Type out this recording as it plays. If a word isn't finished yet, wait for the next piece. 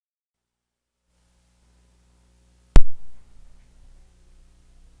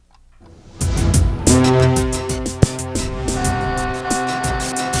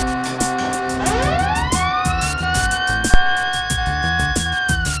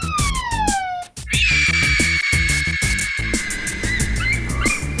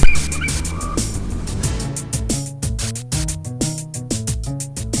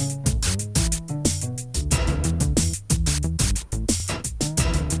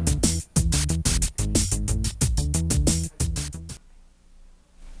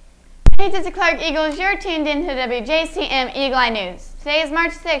Hey, Jessie Clark Eagles, you're tuned in to WJCM Eagle Eye News. Today is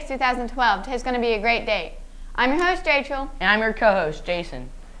March 6, 2012. Today's going to be a great day. I'm your host, Rachel. And I'm your co-host,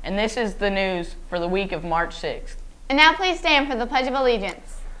 Jason. And this is the news for the week of March 6th. And now please stand for the Pledge of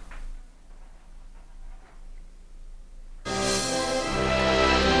Allegiance.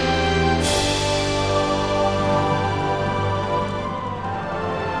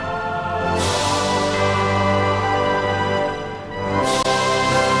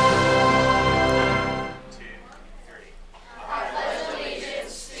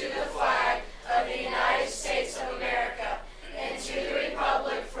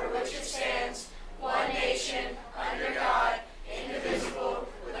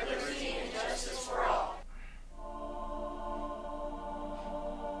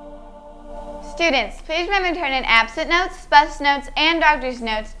 Students, please remember to turn in absent notes, bus notes, and doctor's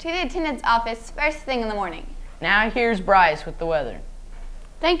notes to the attendance office first thing in the morning. Now here's Bryce with the weather.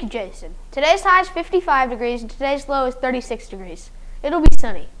 Thank you, Jason. Today's high is 55 degrees and today's low is 36 degrees. It'll be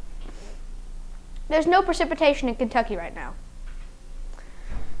sunny. There's no precipitation in Kentucky right now.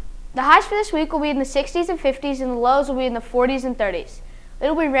 The highs for this week will be in the 60s and 50s and the lows will be in the 40s and 30s.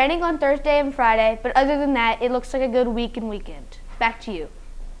 It'll be raining on Thursday and Friday, but other than that, it looks like a good week and weekend. Back to you.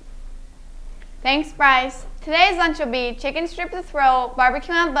 Thanks, Bryce. Today's lunch will be chicken strip with roll,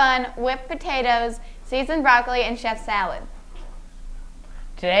 barbecue on bun, whipped potatoes, seasoned broccoli, and chef salad.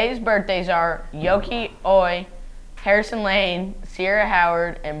 Today's birthdays are Eagel Eye, Harrison Lane, Sierra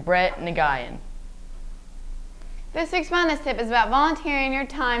Howard, and Brett Nagayan. This week's wellness tip is about volunteering your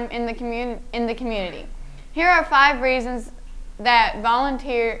time in the community. Here are 5 reasons that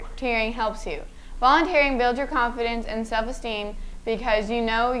volunteering helps you. Volunteering builds your confidence and self-esteem because you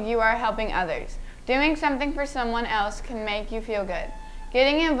know you are helping others. Doing something for someone else can make you feel good.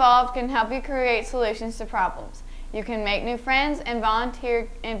 Getting involved can help you create solutions to problems. You can make new friends, and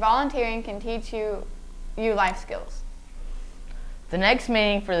volunteering can teach you life skills. The next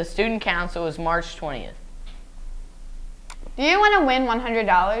meeting for the Student Council is March 20th. Do you want to win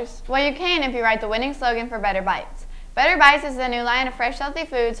 $100? Well, you can if you write the winning slogan for Better Bites. Better Bites is the new line of fresh, healthy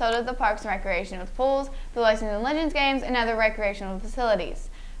food sold at the Parks and Recreation with pools, the Lexington Legends games, and other recreational facilities.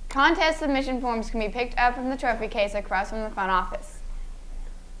 Contest submission forms can be picked up from the trophy case across from the front office.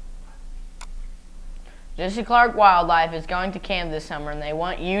 Jessie Clark Wildlife is going to camp this summer and they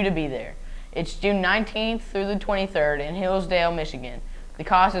want you to be there. It's June 19th through the 23rd in Hillsdale, Michigan. The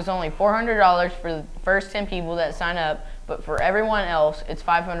cost is only $400 for the first 10 people that sign up, but for everyone else, it's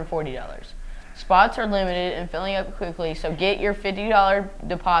 $540. Spots are limited and filling up quickly, so get your $50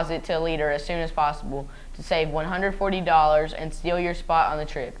 deposit to a leader as soon as possible to save $140 and steal your spot on the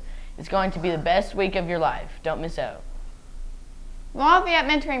trip. It's going to be the best week of your life. Don't miss out. The Lafayette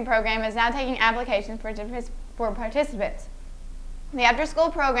Mentoring Program is now taking applications for participants. The after-school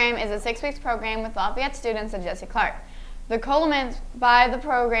program is a 6-week program with Lafayette students at Jessie Clark. The Colemans by the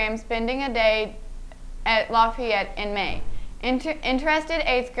program spending a day at Lafayette in May. Interested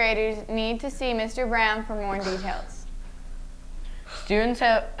 8th graders need to see Mr. Brown for more details. Students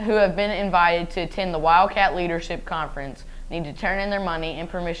who have been invited to attend the Wildcat Leadership Conference need to turn in their money and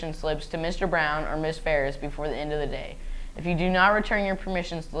permission slips to Mr. Brown or Ms. Ferris before the end of the day. If you do not return your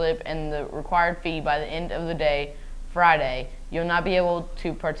permission slip and the required fee by the end of the day, Friday, you'll not be able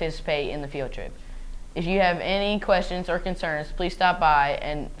to participate in the field trip. If you have any questions or concerns, please stop by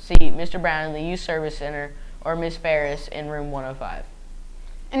and see Mr. Brown in the Youth Service Center or Ms. Ferris in room 105.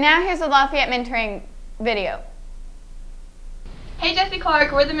 And now here's the Lafayette Mentoring video. Hey, Jessie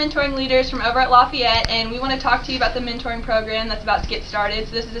Clark, we're the mentoring leaders from over at Lafayette, and we want to talk to you about the mentoring program that's about to get started.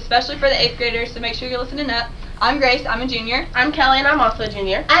 So this is especially for the 8th graders, so make sure you're listening up. I'm Grace, I'm a junior. I'm Kelly, and I'm also a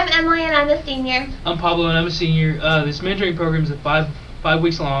junior. I'm Emily, and I'm a senior. I'm Pablo, and I'm a senior. This mentoring program is 5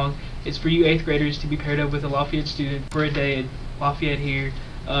 weeks long. It's for you 8th graders to be paired up with a Lafayette student for a day at Lafayette here.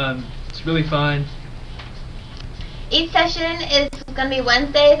 It's really fun. Each session is going to be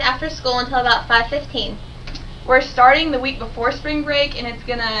Wednesdays after school until about 5:15. We're starting the week before spring break, and it's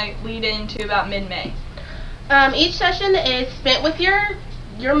going to lead into about mid-May. Each session is spent with your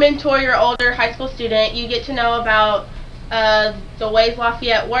mentor, your older high school student. You get to know about the ways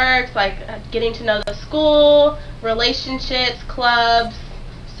Lafayette works, like getting to know the school, relationships, clubs,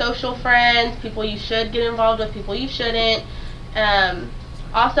 social friends, people you should get involved with, people you shouldn't.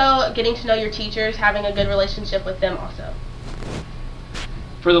 Also, getting to know your teachers, having a good relationship with them also.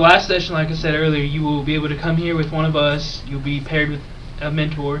 For the last session, like I said earlier, you will be able to come here with one of us. You'll be paired with a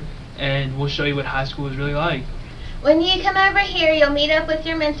mentor, and we'll show you what high school is really like. When you come over here, you'll meet up with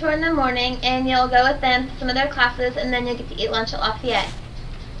your mentor in the morning, and you'll go with them to some of their classes, and then you'll get to eat lunch at Lafayette.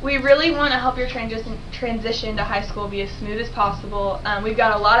 We really want to help your transition to high school be as smooth as possible. We've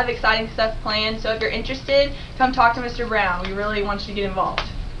got a lot of exciting stuff planned, so if you're interested, come talk to Mr. Brown. We really want you to get involved.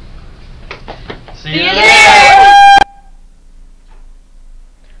 See you there!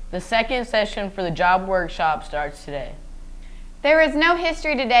 The second session for the job workshop starts today. There is no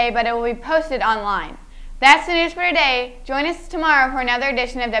history today, but it will be posted online. That's the news for today. Join us tomorrow for another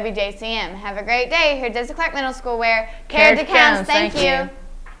edition of WJCM. Have a great day here at Jessie Clark Middle School, where character counts. Thank you.